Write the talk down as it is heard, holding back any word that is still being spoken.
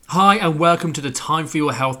Hi and welcome to the Time for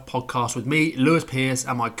Your Health podcast with me, Lewis Pearce,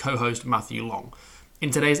 and my co-host Matthew Long.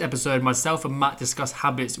 In today's episode, myself and Matt discuss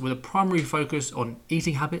habits with a primary focus on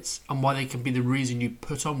eating habits and why they can be the reason you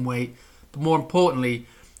put on weight, but more importantly,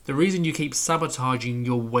 the reason you keep sabotaging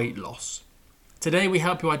your weight loss. Today we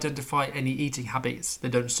help you identify any eating habits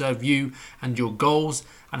that don't serve you and your goals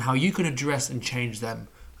and how you can address and change them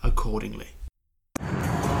accordingly.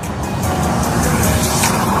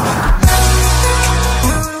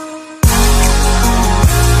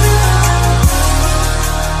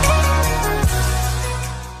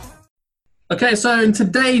 Okay, so in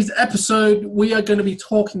today's episode, we are going to be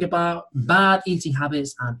talking about bad eating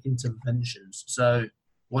habits and interventions. So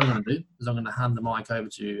what I'm going to do is I'm going to hand the mic over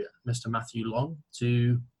to Mr. Matthew Long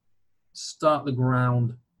to start the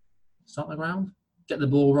ground, get the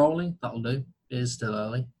ball rolling. That'll do. It is still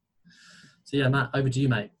early. So yeah, Matt, over to you,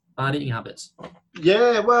 mate. Bad eating habits.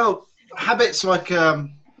 Yeah, well, habits like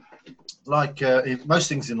most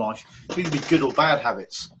things in life, can either be good or bad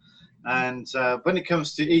habits. And when it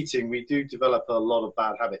comes to eating, we do develop a lot of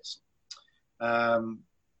bad habits.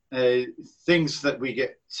 Things that we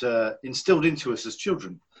get instilled into us as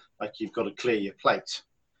children, like you've got to clear your plate.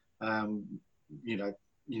 You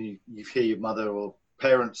hear your mother or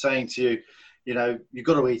parent saying to you, you've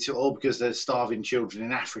got to eat it all because there's starving children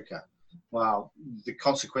in Africa. Well, the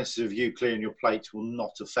consequences of you clearing your plate will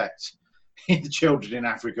not affect the children in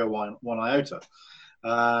Africa one iota.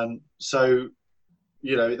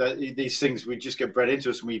 These things, we just get bred into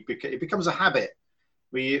us, and it becomes a habit.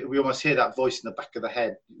 We almost hear that voice in the back of the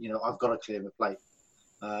head. I've got to clear my plate.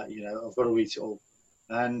 I've got to eat it all.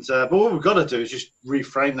 And but what we've got to do is just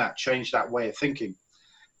reframe that, change that way of thinking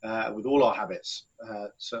with all our habits,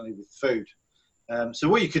 certainly with food. So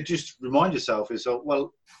what you could just remind yourself is,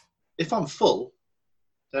 well, if I'm full,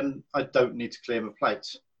 then I don't need to clear my plate.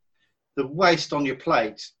 The waste on your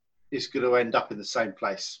plate is going to end up in the same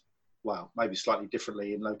place. Well, maybe slightly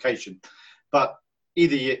differently in location, but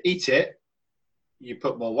either you eat it, you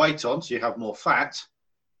put more weight on, so you have more fat,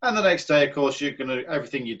 and the next day, of course,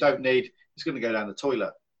 everything you don't need is going to go down the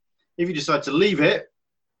toilet. If you decide to leave it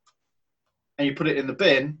and you put it in the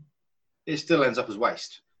bin, it still ends up as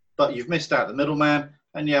waste, but you've missed out the middleman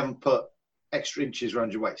and you haven't put extra inches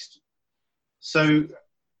around your waist. So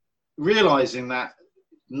realizing that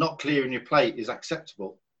not clearing your plate is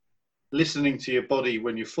acceptable, listening to your body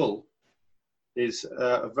when you're full, is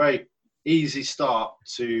a very easy start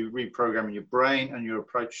to reprogramming your brain and your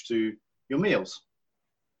approach to your meals.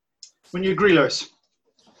 When you agree, Lewis?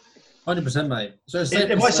 100%, mate. So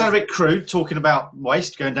it might sound a bit crude talking about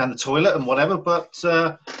waste going down the toilet and whatever, but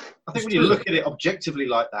I think when you look at it objectively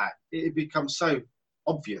like that, it becomes so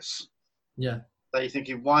obvious. Yeah. That you're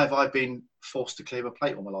thinking, why have I been forced to clear my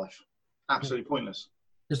plate all my life? Absolutely pointless.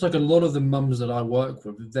 It's like a lot of the mums that I work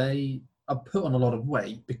with, they are put on a lot of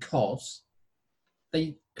weight because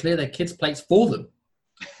they clear their kids' plates for them.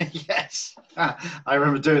 Yes. I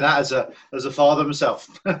remember doing that as a father myself.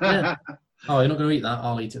 Yeah. Oh, you're not going to eat that?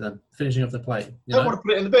 I'll eat it then. Finishing off the plate. Don't want to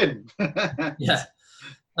put it in the bin. Yeah.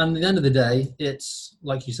 And at the end of the day, it's,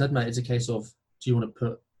 like you said, mate, it's a case of, do you want to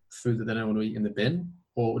put food that they don't want to eat in the bin?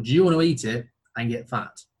 Or do you want to eat it and get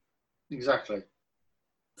fat? Exactly.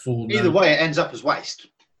 Either way, it ends up as waste,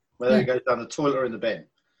 whether it goes down the toilet or in the bin.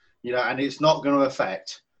 And it's not going to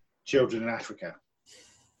affect children in Africa.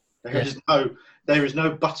 There is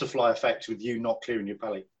no butterfly effect with you not clearing your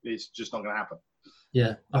belly. It's just not going to happen.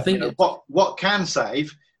 Yeah, I think what can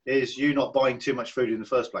save is you not buying too much food in the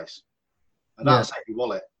first place, and that'll save your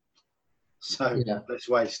wallet. So less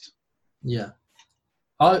waste. Yeah,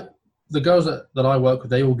 the girls that I work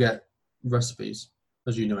with, they all get recipes,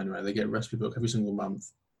 as you know anyway. They get a recipe book every single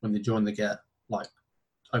month. When they join, they get like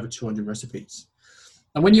over 200 recipes.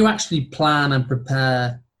 And when you actually plan and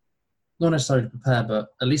prepare, not necessarily prepare, but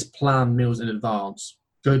at least plan meals in advance,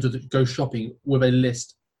 go shopping with a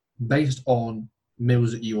list based on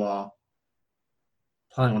meals that you are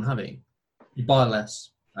planning on having, you buy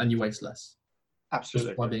less and you waste less.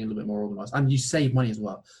 Absolutely. Just by being a little bit more organised. And you save money as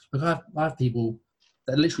well. Like I have people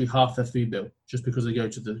that literally half their food bill just because they go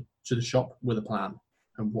to the shop with a plan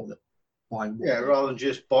and what they're buying. Yeah, rather than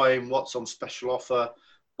just buying what's on special offer,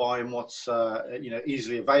 buying what's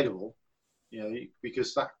easily available,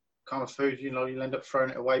 because that kind of food, you'll end up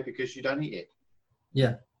throwing it away because you don't eat it.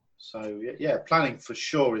 Yeah. So yeah, planning for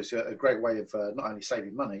sure is a great way of not only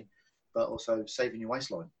saving money, but also saving your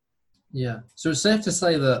waistline. Yeah. So it's safe to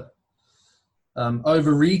say that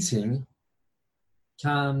overeating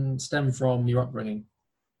can stem from your upbringing,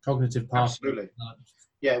 cognitive pathways. Absolutely.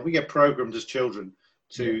 Yeah, we get programmed as children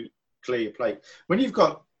to clear your plate. When you've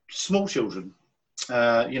got small children,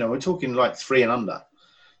 we're talking like 3 and under,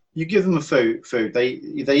 You give them a food. They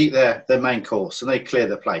eat their main course and they clear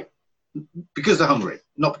their plate because they're hungry,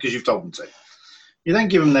 not because you've told them to. You then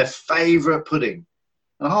give them their favourite pudding,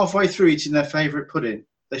 and halfway through eating their favourite pudding,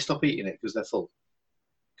 they stop eating it because they're full,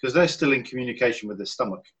 because they're still in communication with their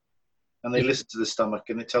stomach, and they listen to the stomach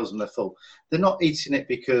and it tells them they're full. They're not eating it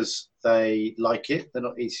because they like it. They're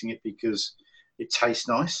not eating it because it tastes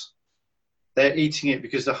nice. They're eating it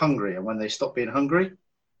because they're hungry, and when they stop being hungry,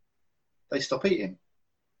 they stop eating.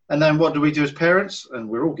 And then what do we do as parents? And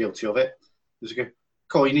we're all guilty of it. Is we go,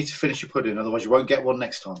 Cole, you need to finish your pudding, otherwise you won't get one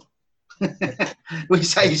next time. We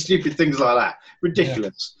say stupid things like that.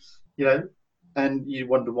 Ridiculous. You know, and you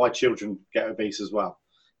wonder why children get obese as well.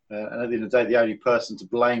 And at the end of the day, the only person to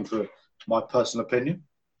blame, for my personal opinion,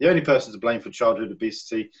 the only person to blame for childhood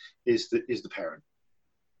obesity is the parent.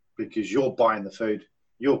 Because you're buying the food,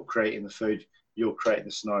 you're creating the food, you're creating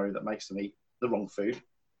the scenario that makes them eat the wrong food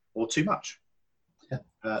or too much. Yeah.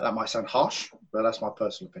 That might sound harsh, but that's my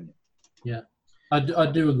personal opinion. Yeah, I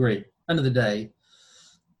do agree. End of the day,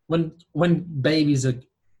 when babies are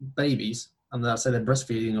babies, and I say they're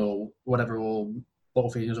breastfeeding or whatever, or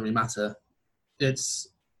bottle feeding, doesn't really matter. They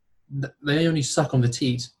only suck on the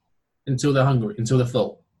teat until they're hungry, until they're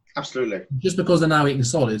full. Absolutely. Just because they're now eating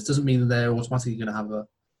solids doesn't mean that they're automatically going to have a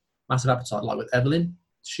massive appetite. Like with Evelyn,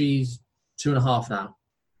 she's 2.5 now.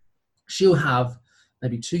 She'll have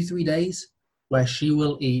maybe 2-3 days where she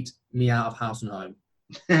will eat me out of house and home.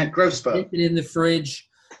 Growth spurt. Keep it in the fridge,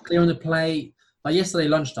 clear on the plate. Like yesterday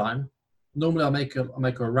lunchtime, normally I'll make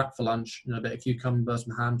her a wrap for lunch, a bit of cucumber,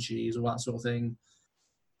 some ham, cheese, all that sort of thing.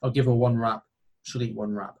 I'll give her 1 wrap. She'll eat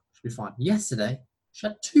 1 wrap. She'll be fine. Yesterday, she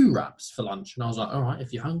had 2 wraps for lunch. And I was like, all right,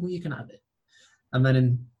 if you're hungry, you can have it. And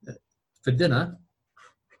then for dinner,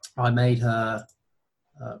 I made her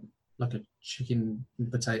like a chicken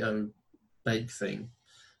and potato bake thing.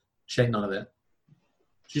 She ate none of it.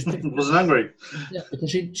 She wasn't hungry. Yeah, because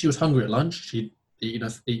she was hungry at lunch. She'd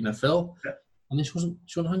eaten her fill. Yeah. And then she wasn't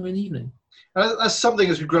hungry in the evening. That's something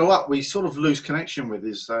as we grow up, we sort of lose connection with,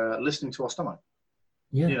 is listening to our stomach.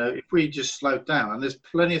 Yeah. You know, if we just slow down, and there's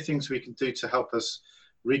plenty of things we can do to help us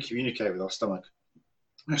recommunicate with our stomach.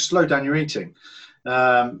 Slow down your eating.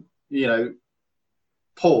 You know,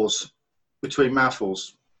 pause between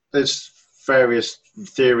mouthfuls. There's various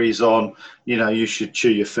theories on, you should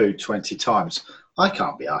chew your food 20 times. I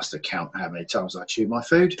can't be asked to count how many times I chew my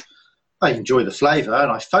food. I enjoy the flavour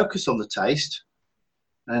and I focus on the taste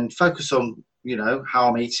and focus on, how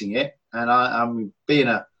I'm eating it. And I'm being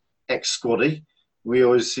a ex-squaddy. We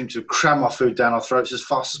always seem to cram our food down our throats as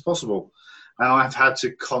fast as possible. And I've had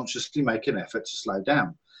to consciously make an effort to slow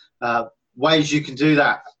down. Ways you can do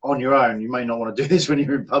that on your own. You may not want to do this when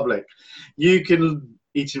you're in public. You can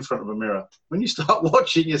eat in front of a mirror. When you start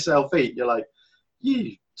watching yourself eat, you're like,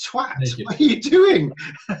 you twat, what are you doing?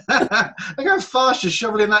 Look how fast you're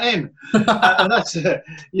shoveling that in. And that's,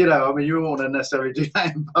 you don't want to necessarily do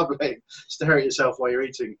that in public, stare at yourself while you're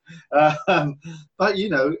eating. But,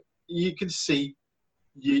 you can see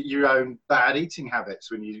your own bad eating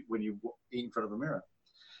habits when you eat in front of a mirror.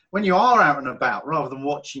 When you are out and about, rather than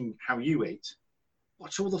watching how you eat,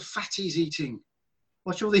 watch all the fatties eating.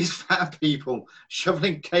 Watch all these fat people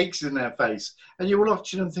shoveling cakes in their face. And you're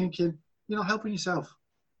watching them thinking, you're not helping yourself.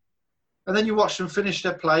 And then you watch them finish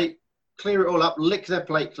their plate, clear it all up, lick their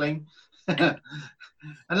plate clean. And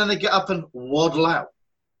then they get up and waddle out.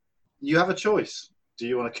 You have a choice. Do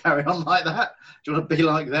you want to carry on like that? Do you want to be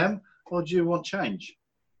like them? Or do you want change?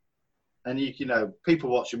 And people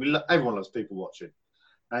watching, everyone loves people watching.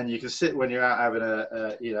 And you can sit when you're out having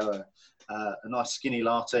a nice skinny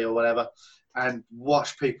latte or whatever, and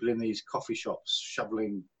watch people in these coffee shops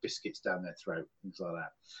shoveling biscuits down their throat, things like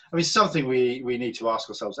that. I mean, something we need to ask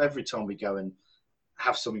ourselves every time we go and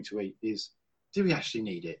have something to eat is, do we actually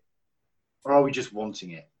need it? Or are we just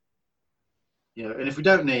wanting it? And if we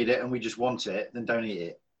don't need it and we just want it, then don't eat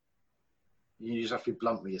it. You just have to be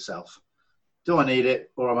blunt with yourself. Do I need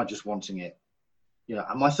it, or am I just wanting it?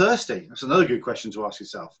 Am I thirsty? That's another good question to ask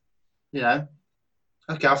yourself.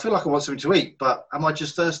 Okay, I feel like I want something to eat, but am I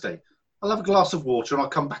just thirsty? I'll have a glass of water and I'll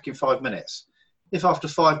come back in 5 minutes. If after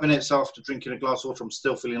 5 minutes after drinking a glass of water, I'm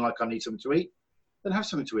still feeling like I need something to eat, then have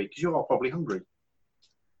something to eat, because you are probably hungry.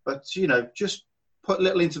 But, just put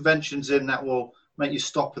little interventions in that will make you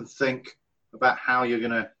stop and think about how you're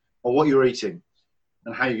going to, or what you're eating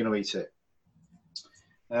and how you're going to eat it.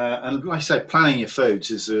 And like I say, planning your foods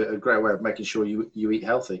is a great way of making sure you eat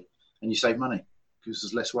healthy and you save money, because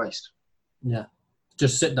there's less waste. Yeah.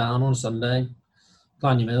 Just sit down on a Sunday,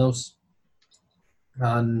 plan your meals,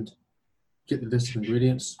 and get the list of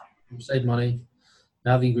ingredients. You save money,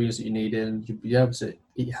 you have the ingredients that you need in, you'll be able to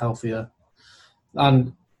eat healthier.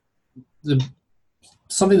 And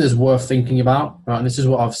something that's worth thinking about, right? And this is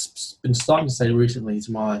what I've been starting to say recently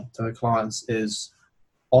to my clients is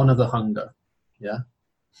honor the hunger. Yeah.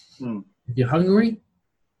 Mm. If you're hungry,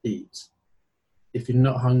 eat. If you're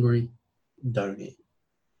not hungry, don't eat.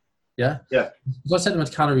 Yeah. Yeah. So I set them a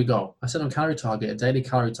calorie goal. I set them a calorie target, a daily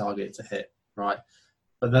calorie target to hit, right?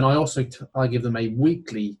 But then I also I give them a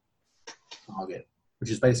weekly target, which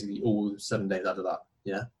is basically all 7 days out of that.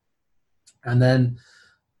 Yeah. And then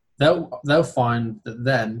they'll find that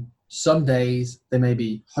then some days they may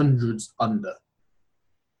be hundreds under,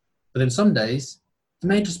 but then some days they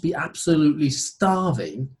may just be absolutely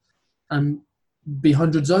starving and be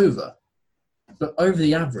hundreds over. But over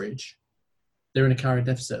the average, they're in a calorie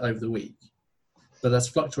deficit over the week. But that's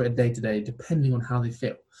fluctuated day to day depending on how they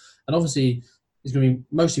feel. And obviously, it's going to be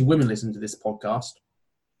mostly women listening to this podcast.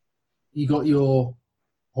 You got your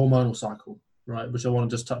hormonal cycle, right? Which I want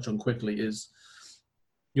to just touch on quickly is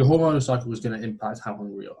your hormonal cycle is going to impact how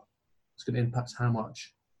hungry you are. It's going to impact how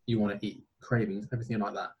much you want to eat, cravings, everything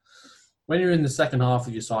like that. When you're in the second half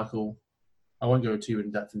of your cycle, I won't go too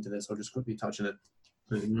in depth into this. I'll just quickly touch on it.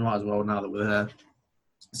 You might as well now that we're there.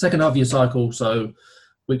 Second half of your cycle, so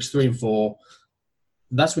weeks 3 and 4,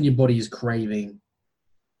 that's when your body is craving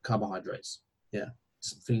carbohydrates. Yeah.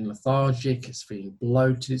 It's feeling lethargic, it's feeling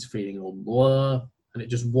bloated, it's feeling all blur, and it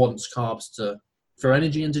just wants carbs for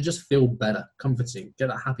energy and to just feel better, comforting, get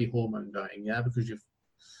that happy hormone going, yeah, because you're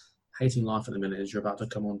hating life at the minute as you're about to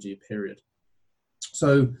come onto your period.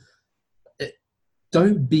 So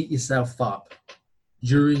don't beat yourself up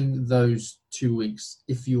during those 2 weeks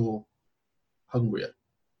if you're hungrier.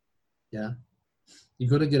 Yeah. You've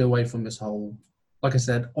got to get away from this whole, like I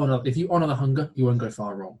said, if you honor the hunger, you won't go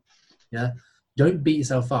far wrong. Yeah. Don't beat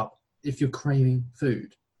yourself up if you're craving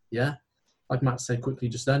food. Yeah. Like Matt said quickly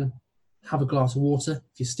just then, have a glass of water.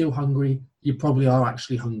 If you're still hungry, you probably are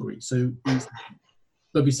actually hungry. So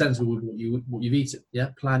but be sensible with what you've eaten. Yeah.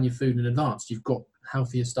 Plan your food in advance. You've got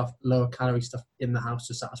healthier stuff, lower calorie stuff in the house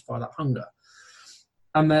to satisfy that hunger.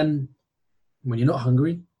 And then when you're not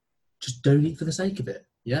hungry, just don't eat for the sake of it.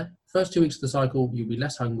 Yeah. First 2 weeks of the cycle, you'll be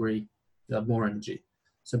less hungry, you'll have more energy.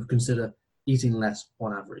 So consider eating less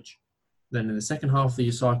on average. Then in the second half of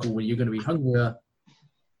your cycle, when you're going to be hungrier,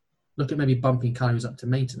 look at maybe bumping calories up to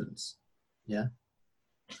maintenance. Yeah.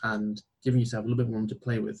 And giving yourself a little bit more room to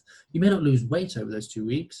play with. You may not lose weight over those 2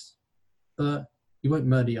 weeks, but you won't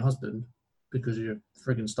murder your husband because you're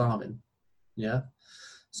friggin' starving. Yeah.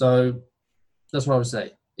 So that's what I would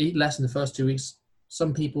say. Eat less in the first 2 weeks.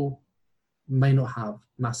 Some people may not have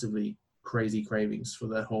massively crazy cravings for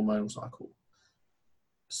their hormonal cycle.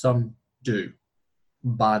 Some do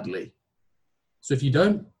badly. So if you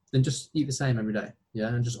don't, then just eat the same every day. Yeah.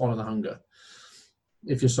 And just honor the hunger.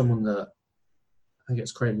 If you're someone that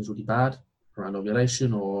gets cravings really bad around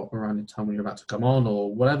ovulation or around the time when you're about to come on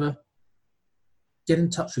or whatever, get in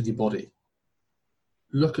touch with your body.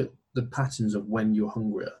 Look at the patterns of when you're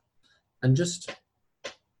hungrier and just,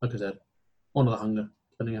 like I said, honor the hunger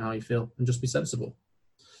depending on how you feel and just be sensible.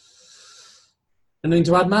 Anything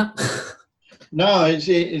to add, Matt? No,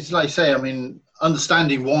 it's like I say, I mean,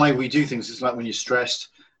 understanding why we do things is like when you're stressed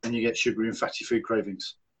and you get sugary and fatty food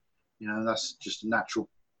cravings. You know, that's just a natural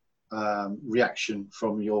reaction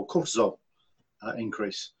from your cortisol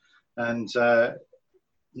increase. And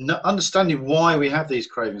understanding why we have these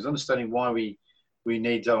cravings, understanding why we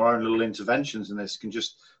need our own little interventions in this can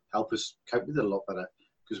just help us cope with it a lot better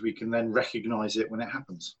because we can then recognize it when it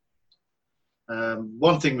happens.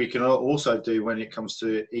 One thing we can also do when it comes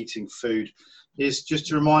to eating food is just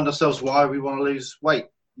to remind ourselves why we want to lose weight.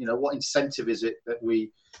 You know, what incentive is it that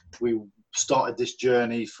we started this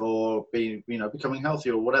journey for being, becoming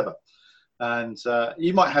healthy or whatever. And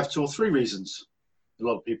you might have 2 or 3 reasons. A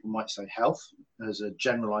lot of people might say health as a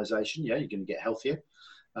generalization. Yeah, you're going to get healthier.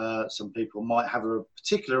 Some people might have a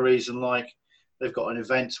particular reason, like they've got an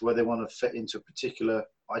event where they want to fit into a particular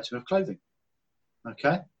item of clothing.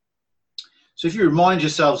 Okay. So if you remind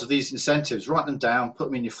yourselves of these incentives, write them down, put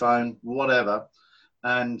them in your phone, whatever.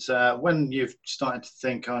 And when you've started to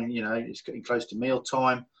think, it's getting close to meal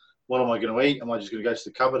time, what am I going to eat? Am I just going to go to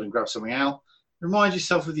the cupboard and grab something out? Remind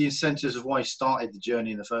yourself of the incentives of why you started the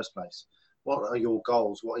journey in the first place. What are your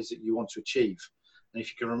goals? What is it you want to achieve? And if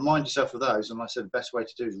you can remind yourself of those, and like I said, the best way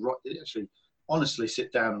to do is actually honestly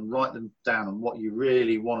sit down and write them down on what you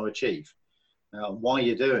really want to achieve. Why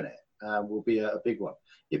you're doing it will be a big one.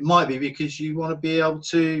 It might be because you want to be able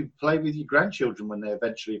to play with your grandchildren when they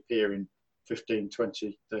eventually appear in 15,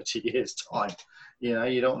 20, 30 years' time.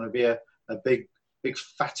 You don't want to be a big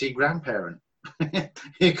fatty grandparent.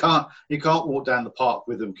 You can't walk down the park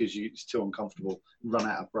with them because it's too uncomfortable and run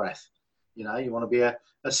out of breath. You want to be a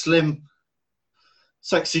slim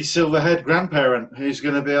sexy silver-haired grandparent who's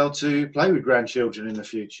going to be able to play with grandchildren in the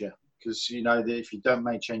future. Because you know that if you don't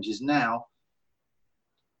make changes now,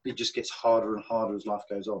 it just gets harder and harder as life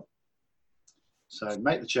goes on. So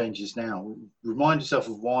make the changes now. Remind yourself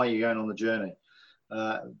of why you're going on the journey.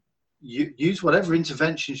 Use whatever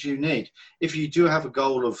interventions you need. If you do have a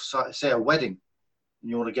goal of, say, a wedding, and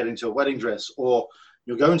you want to get into a wedding dress, or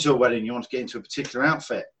you're going to a wedding, you want to get into a particular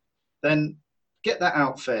outfit, then get that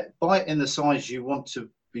outfit, buy it in the size you want to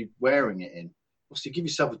be wearing it in. Obviously, give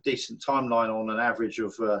yourself a decent timeline on an average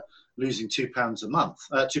of losing £2 a month,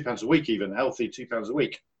 £2 a week, even healthy £2 a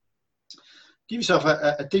week. Give yourself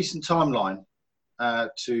a decent timeline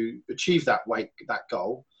to achieve that weight, that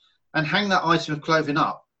goal, and hang that item of clothing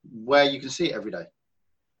up where you can see it every day.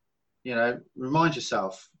 You know, remind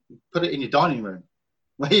yourself, put it in your dining room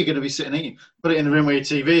where you're going to be sitting eating, put it in the room where your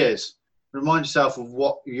TV is. Remind yourself of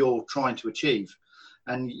what you're trying to achieve.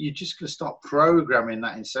 And you're just going to start programming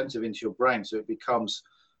that incentive into your brain so it becomes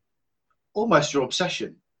almost your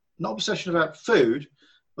obsession. Not obsession about food,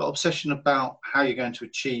 but obsession about how you're going to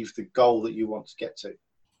achieve the goal that you want to get to.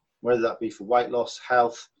 Whether that be for weight loss,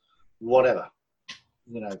 health, whatever.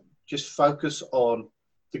 You know, just focus on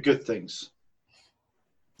the good things.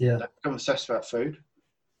 Yeah. Don't become obsessed about food.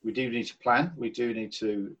 We do need to plan. We do need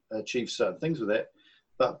to achieve certain things with it.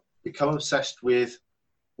 But become obsessed with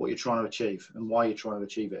what you're trying to achieve and why you're trying to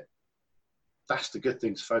achieve it. That's the good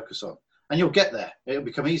thing to focus on. And you'll get there. It'll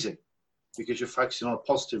become easy because you're focusing on a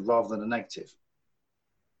positive rather than a negative.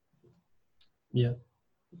 Yeah.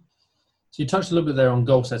 So you touched a little bit there on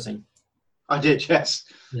goal setting. I did, yes.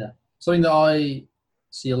 Yeah. Something that I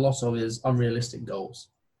see a lot of is unrealistic goals.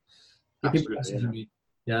 Absolutely, people me,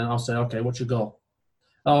 and I'll say, okay, what's your goal?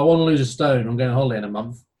 Oh, I want to lose a stone. I'm going on holiday in a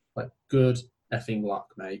month. Like, good effing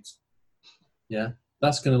luck, mate. Yeah.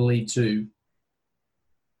 That's going to lead to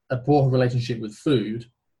a poor relationship with food,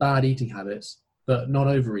 bad eating habits, but not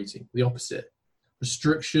overeating, the opposite.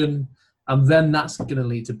 Restriction, and then that's going to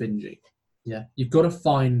lead to binging. Yeah. You've got to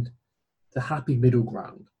find the happy middle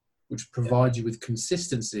ground, which provides you with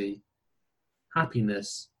consistency,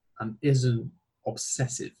 happiness, and isn't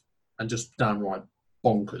obsessive and just downright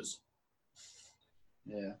bonkers.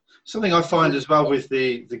 Yeah. Something I find as well with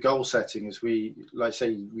the goal setting is we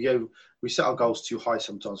set our goals too high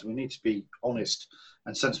sometimes. We need to be honest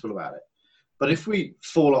and sensible about it. But if we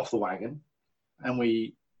fall off the wagon and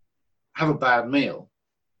we have a bad meal,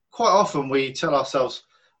 quite often we tell ourselves,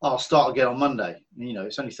 I'll start again on Monday. You know,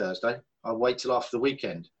 it's only Thursday. I'll wait till after the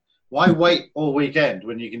weekend. Why wait all weekend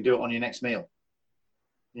when you can do it on your next meal?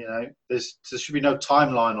 You know, there should be no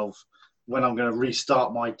timeline of when I'm going to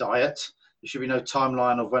restart my diet. There should be no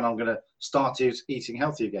timeline of when I'm going to start eating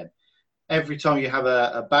healthy again. Every time you have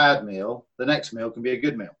a bad meal, the next meal can be a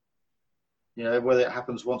good meal. You know, whether it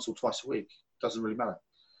happens once or twice a week, doesn't really matter.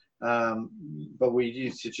 But we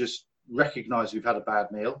need to just recognize we've had a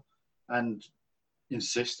bad meal and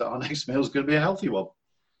insist that our next meal is going to be a healthy one.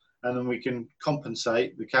 And then we can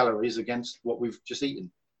compensate the calories against what we've just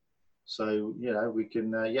eaten. So, you know, we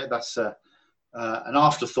can, that's an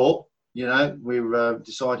afterthought. You know, we've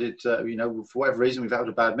decided, you know, for whatever reason, we've had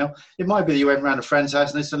a bad meal. It might be that you went around a friend's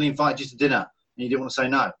house and they suddenly invited you to dinner and you didn't want to say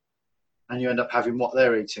no. And you end up having what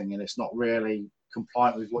they're eating and it's not really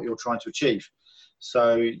compliant with what you're trying to achieve.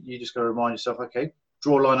 So you just got to remind yourself, okay,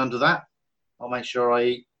 draw a line under that. I'll make sure I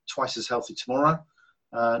eat twice as healthy tomorrow.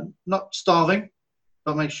 Not starving,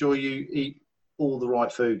 but make sure you eat all the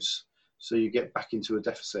right foods so you get back into a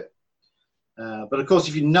deficit. But of course,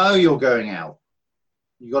 if you know you're going out,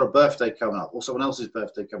 you've got a birthday coming up or someone else's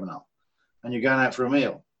birthday coming up and you're going out for a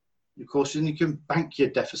meal, of course, then you can bank your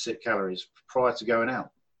deficit calories prior to going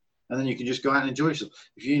out. And then you can just go out and enjoy yourself.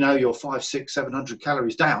 If you know you're 500, 600, 700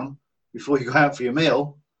 calories down before you go out for your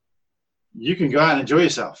meal, you can go out and enjoy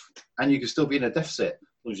yourself and you can still be in a deficit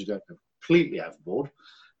as long as you don't go completely overboard.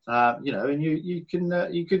 You know, and you can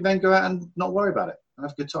then go out and not worry about it and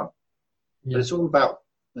have a good time. Yeah. But it's all about,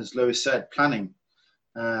 as Lewis said, planning,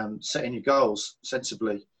 setting your goals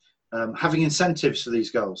sensibly, having incentives for these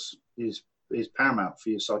goals is paramount for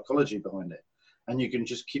your psychology behind it. And you can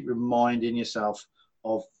just keep reminding yourself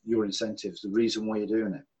of your incentives, the reason why you're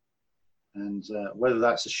doing it. And whether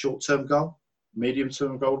that's a short-term goal,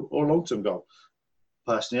 medium-term goal, or long-term goal.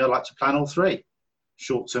 Personally, I like to plan all three.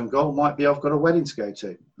 Short-term goal might be I've got a wedding to go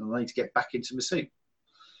to and I need to get back into my seat.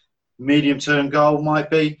 Medium-term goal might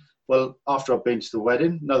be, well, after I've been to the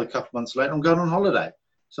wedding, another couple of months later, I'm going on holiday.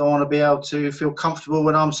 So I want to be able to feel comfortable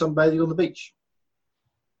when I'm sunbathing on the beach.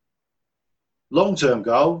 Long-term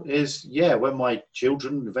goal is, when my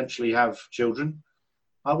children eventually have children,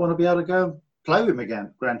 I want to be able to go and play with my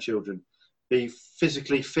grandchildren, be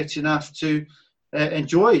physically fit enough to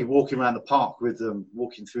enjoy walking around the park with them,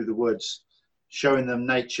 walking through the woods, showing them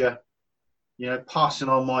nature, passing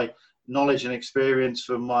on my knowledge and experience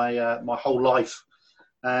from my whole life,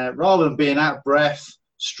 rather than being out of breath,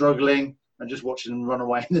 struggling, and just watching them run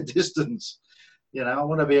away in the distance. I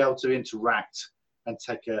want to be able to interact and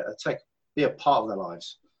be a part of their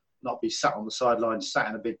lives, not be sat on the sidelines, sat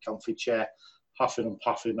in a big comfy chair, huffing and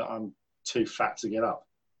puffing that I'm too fat to get up.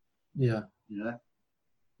 Yeah.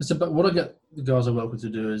 So, but what I get the guys I work with to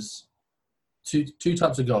do is two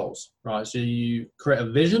types of goals, right? So you create a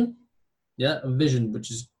vision, a vision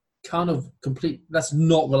which is kind of complete. That's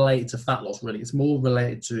not related to fat loss, really. It's more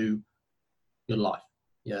related to your life.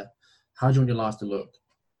 Yeah. How do you want your life to look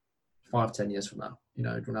 5-10 years from now? Do you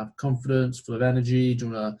want to have confidence, full of energy? Do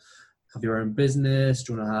you want to have your own business?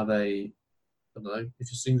 Do you want to have I don't know,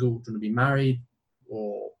 if you're single, do you want to be married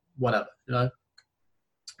or whatever,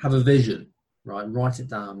 Have a vision, right? Write it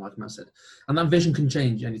down, like Matt said. And that vision can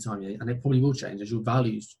change anytime, and it probably will change as your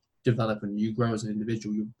values develop and you grow as an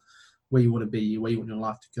individual. Where you want to be, where you want your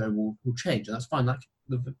life to go will change, and that's fine.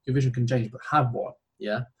 Your vision can change, but have one,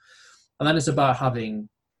 And then it's about having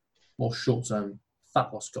more short-term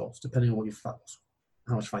fat loss goals, depending on what your fat loss,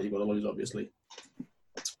 how much fat you've got to lose, obviously.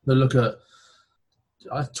 But look at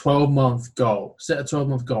a 12-month goal. Set a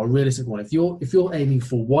 12-month goal, a realistic one. If you're aiming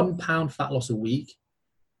for 1 pound fat loss a week,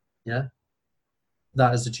 that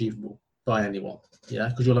is achievable by anyone.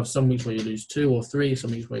 Because you'll have some weeks where you lose 2 or 3,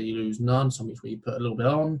 some weeks where you lose none, some weeks where you put a little bit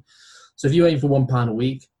on. So if you aim for 1 pound a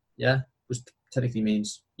week, which technically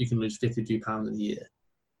means you can lose 52 pounds in a year.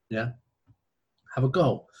 Have a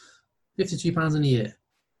goal. 52 pounds in a year.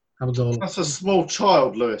 Have a goal. That's a small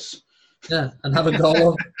child, Lewis. Yeah, and have a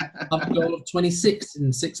goal of 26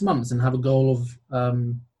 in 6 months, and have a goal of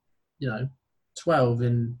 12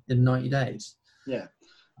 in 90 days. Yeah,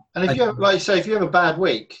 and if you have, like you say, if you have a bad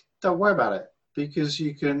week, don't worry about it, because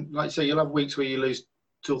you can, like you say, you'll have weeks where you lose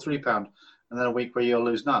 2 or 3 pounds, and then a week where you'll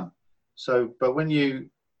lose none. So, but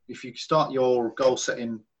if you start your goal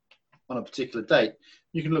setting on a particular date,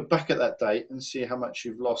 you can look back at that date and see how much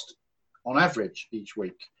you've lost on average each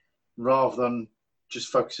week, rather than just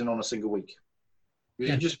focusing on a single week. If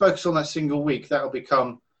you just focus on that single week, that'll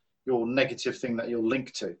become your negative thing that you'll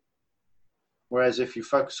link to. Whereas if you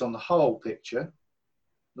focus on the whole picture,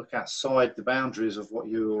 look outside the boundaries of what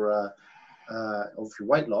of your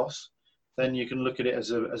weight loss, then you can look at it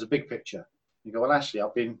as a big picture. You go, well, actually,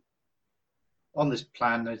 I've been on this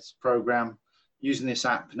plan, this program, using this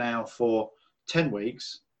app now for 10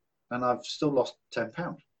 weeks, and I've still lost 10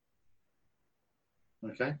 pounds.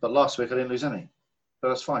 Okay, but last week I didn't lose any. But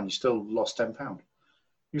that's fine, you still lost 10 pounds.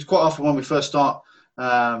 Because quite often when we first start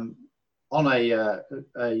on a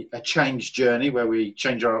change journey where we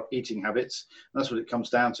change our eating habits, and that's what it comes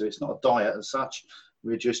down to. It's not a diet as such.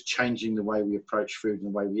 We're just changing the way we approach food and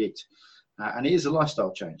the way we eat. And it is a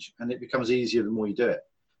lifestyle change, and it becomes easier the more you do it.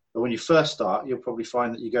 But when you first start, you'll probably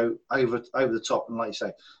find that you go over the top, and like you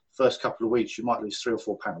say, first couple of weeks, you might lose 3 or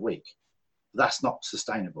 4 pounds a week. That's not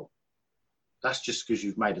sustainable. That's just because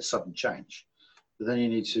you've made a sudden change. But then you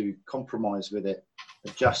need to compromise with it,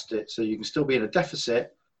 adjust it, so you can still be in a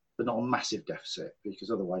deficit, but not a massive deficit,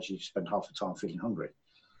 because otherwise you spend half the time feeling hungry.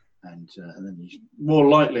 And then you're more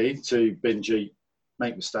likely to binge eat,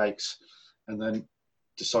 make mistakes, and then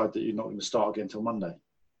decide that you're not going to start again until Monday.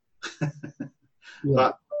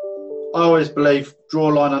 But I always believe,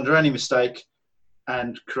 draw a line under any mistake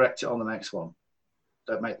and correct it on the next one.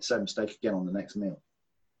 Don't make the same mistake again on the next meal.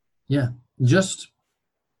 Yeah, just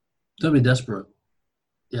don't be desperate.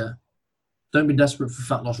 Yeah, don't be desperate for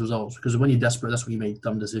fat loss results, because when you're desperate, that's when you make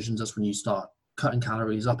dumb decisions. That's when you start cutting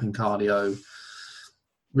calories, upping cardio,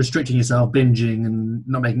 restricting yourself, binging, and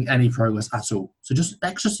not making any progress at all. So just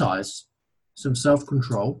exercise some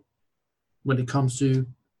self-control when it comes to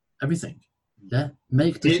everything. Yeah,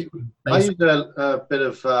 make decisions. I use a bit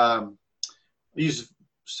of I use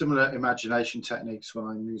similar imagination techniques when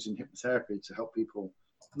I'm using hypnotherapy to help people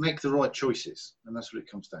make the right choices, and that's what it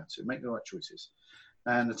comes down to. Make the right choices,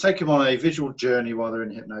 and take them on a visual journey while they're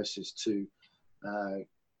in hypnosis to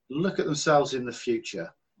look at themselves in the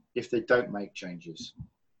future if they don't make changes.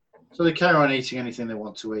 So they carry on eating anything they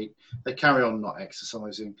want to eat. They carry on not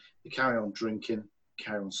exercising. They carry on drinking,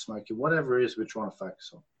 carry on smoking, whatever it is we're trying to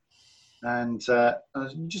focus on. And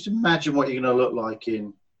just imagine what you're going to look like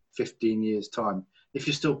in 15 years' time if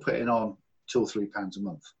you're still putting on 2 or 3 pounds a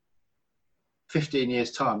month. 15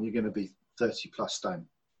 years' time, you're going to be 30 plus stone.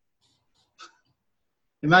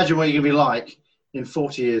 Imagine what you're going to be like in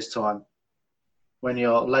 40 years' time when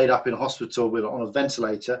you're laid up in a hospital on a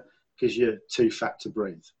ventilator because you're too fat to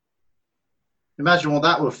breathe. Imagine what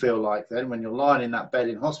that will feel like then when you're lying in that bed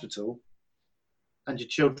in hospital and your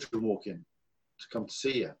children walk in to come to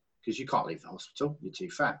see you because you can't leave the hospital, you're too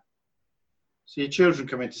fat. So your children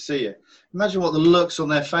come in to see you. Imagine what the looks on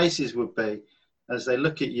their faces would be as they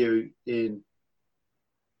look at you in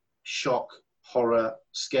shock, horror,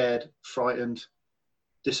 scared, frightened,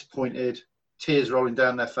 disappointed, tears rolling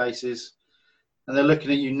down their faces. And they're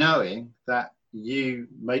looking at you knowing that you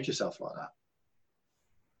made yourself like that.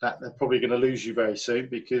 That they're probably going to lose you very soon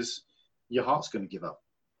because your heart's going to give up.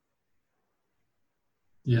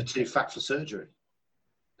 Yeah. You're too fat for surgery.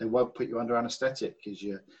 They won't put you under anaesthetic because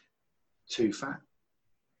you're too fat.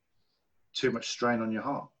 Too much strain on your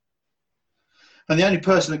heart. And the only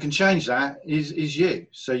person that can change that is you.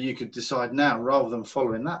 So you could decide now, rather than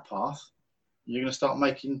following that path, you're going to start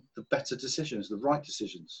making the better decisions, the right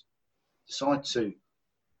decisions. Decide to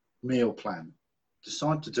meal plan.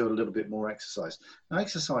 Decide to do a little bit more exercise. Now,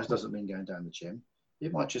 exercise doesn't mean going down the gym.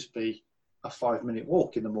 It might just be a 5-minute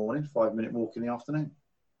walk in the morning, 5-minute walk in the afternoon.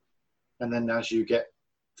 And then as you get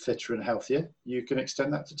fitter and healthier, you can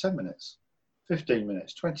extend that to 10 minutes, 15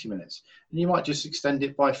 minutes, 20 minutes. And you might just extend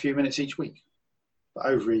it by a few minutes each week. But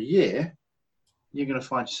over a year, you're going to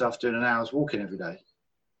find yourself doing an hour's walking every day.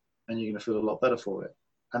 And you're going to feel a lot better for it.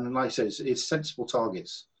 And like I said, it's sensible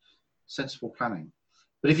targets, sensible planning.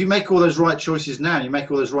 But if you make all those right choices now, you make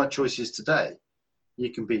all those right choices today,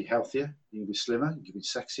 you can be healthier, you can be slimmer, you can be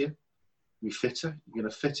sexier, you can be fitter. You're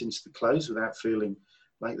going to fit into the clothes without feeling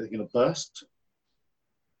like they're going to burst.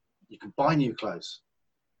 You can buy new clothes.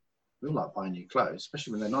 We all like buying new clothes,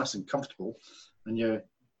 especially when they're nice and comfortable. And you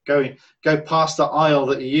go past the aisle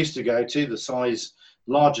that you used to go to, the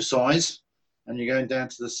larger size, and you're going down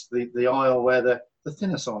to the aisle where the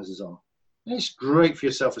thinner sizes are. And it's great for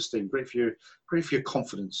your self-esteem, great for your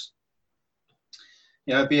confidence.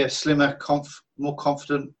 You know, be a slimmer, more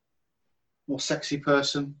confident, more sexy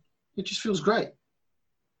person. It just feels great.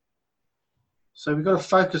 So we've got to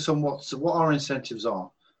focus on what our incentives are.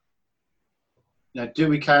 You know, do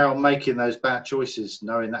we carry on making those bad choices,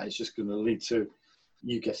 knowing that it's just going to lead to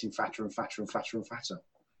you getting fatter and fatter and fatter and fatter?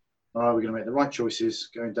 Or are we going to make the right choices,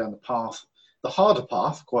 going down the path, the harder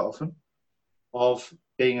path, quite often, of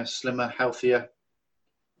being a slimmer, healthier,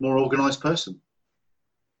 more organised person?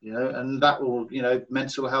 You know, and that will, you know,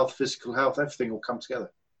 mental health, physical health, everything will come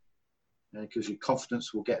together. You know, because your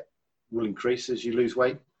confidence will increase as you lose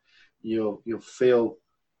weight. You'll feel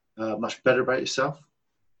much better about yourself.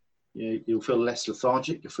 You'll feel less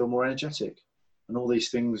lethargic. You'll feel more energetic, and all these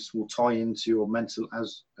things will tie into your mental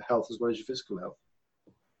health as well as your physical health.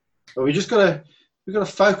 But we've got to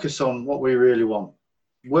focus on what we really want.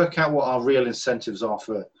 Work out what our real incentives are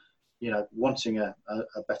for, you know, wanting a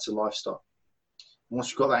better lifestyle. And once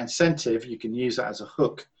you've got that incentive, you can use that as a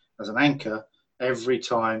hook, as an anchor, every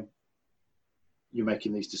time you're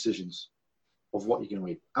making these decisions of what you're going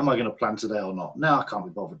to eat. Am I going to plan today or not? No, I can't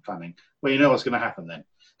be bothered planning. Well, you know what's going to happen then.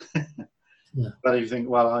 Yeah. But if you think,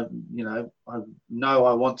 well, I know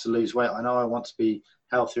I want to lose weight. I know I want to be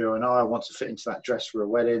healthier. I know I want to fit into that dress for a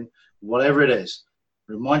wedding. Whatever it is,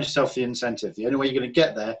 remind yourself the incentive. The only way you're going to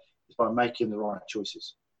get there is by making the right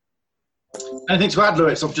choices. Anything to add,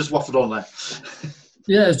 Lewis? I've just waffled on there.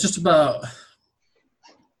 Yeah, it's just about,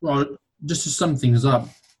 well, just to sum things up,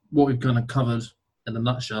 what we've kind of covered in a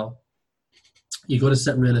nutshell. You've got to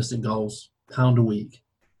set realistic goals, £1 a week.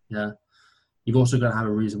 Yeah. You've also got to have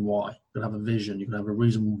a reason why. You've got to have a vision. You've got to have a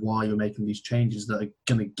reason why you're making these changes that are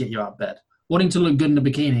going to get you out of bed. Wanting to look good in a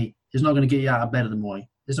bikini is not going to get you out of bed in the morning.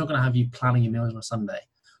 It's not going to have you planning your meals on a Sunday.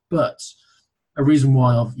 But a reason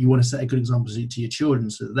why you want to set a good example to your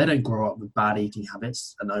children so that they don't grow up with bad eating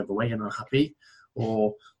habits and overweight and unhappy.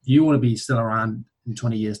 Or you want to be still around in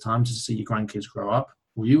 20 years' time to see your grandkids grow up.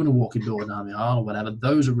 Or you want to walk your daughter down the aisle or whatever.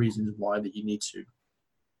 Those are reasons why that you need to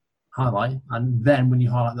highlight. And then when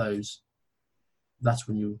you highlight those, that's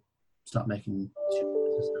when you start making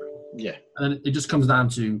necessary. Yeah. And then it just comes down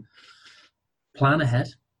to plan ahead.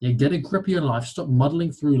 You get a grip of your life. Stop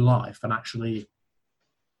muddling through life and actually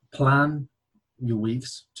plan your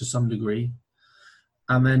weeks to some degree.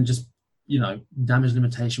 And then just, you know, damage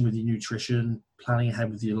limitation with your nutrition, planning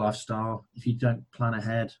ahead with your lifestyle. If you don't plan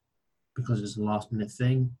ahead because it's a last minute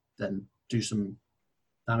thing, then do some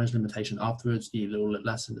damage limitation afterwards, eat a little bit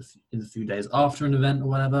less in the few days after an event or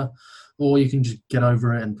whatever, or you can just get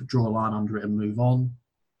over it and draw a line under it and move on.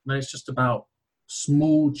 And it's just about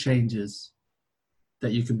small changes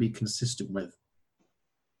that you can be consistent with.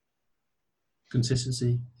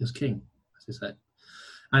 Consistency is king, as I say.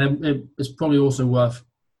 And it's probably also worth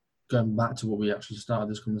going back to what we actually started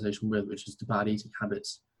this conversation with, which is the bad eating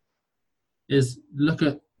habits, is look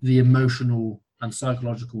at the emotional and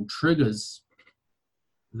psychological triggers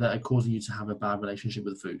that are causing you to have a bad relationship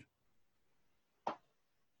with food.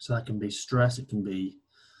 So that can be stress. It can be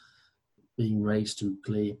being raised to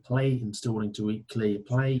clear your plate and still wanting to eat, clear your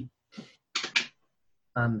plate.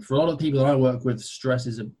 And for a lot of people that I work with, stress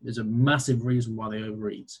is a massive reason why they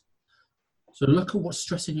overeat. So look at what's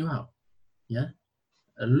stressing you out. Yeah.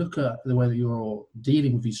 And look at the way that you're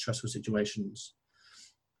dealing with these stressful situations.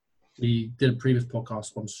 We did a previous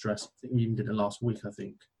podcast on stress. I think we even did it last week, I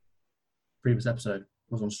think. Previous episode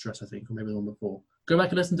was on stress, I think, or maybe the one before. Go back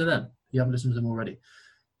and listen to them if you haven't listened to them already.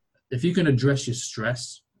 If you can address your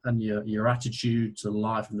stress and your attitude to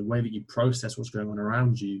life and the way that you process what's going on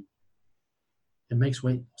around you, it makes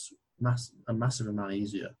weight loss a massive amount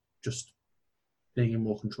easier. Just being in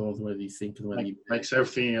more control of the way that you think and the way that you makes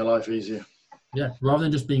everything in your life easier. Yeah, rather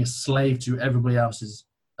than just being a slave to everybody else's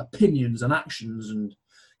opinions and actions and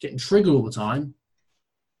getting triggered all the time,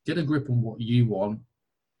 get a grip on what you want,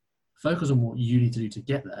 focus on what you need to do to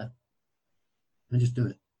get there, and just do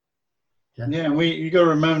it. Yeah, and you got to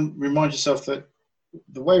remind yourself that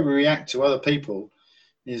the way we react to other people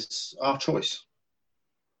is our choice.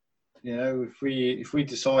 You know, if we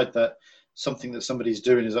decide that something that somebody's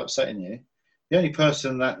doing is upsetting you, the only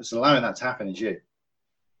person that's allowing that to happen is you.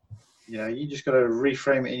 You know, you just got to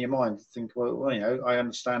reframe it in your mind. Think, well, you know, I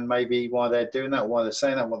understand maybe why they're doing that, why they're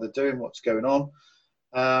saying that, what they're doing, what's going on.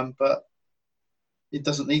 But it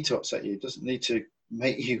doesn't need to upset you. It doesn't need to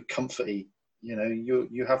make you comforty. You know,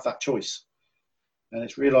 you have that choice. And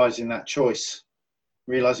it's realizing that choice,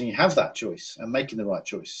 realizing you have that choice and making the right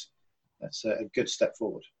choice. That's a good step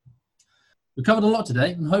forward. We covered a lot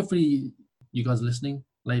today, and hopefully you guys listening,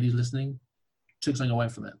 ladies listening, took something away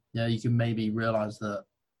from it. Yeah, you can maybe realize that,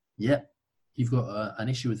 you've got an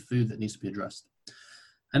issue with food that needs to be addressed.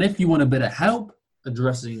 And if you want a bit of help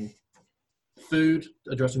addressing food,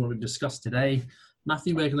 addressing what we've discussed today,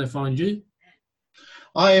 Matthew, where can they find you?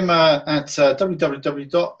 I am at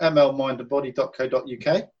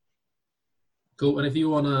www.mlmindandbody.co.uk. Cool. And if you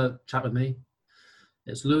want to chat with me,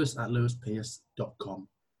 it's lewis@lewispierce.com.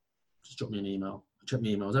 Just drop me an email. I check my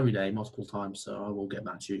emails every day, multiple times, so I will get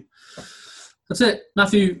back to you. That's it.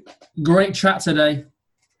 Matthew, great chat today.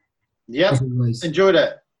 Yeah, enjoyed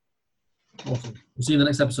it. Awesome. We'll see you in the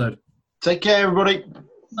next episode. Take care, everybody.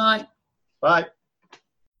 Bye. Bye.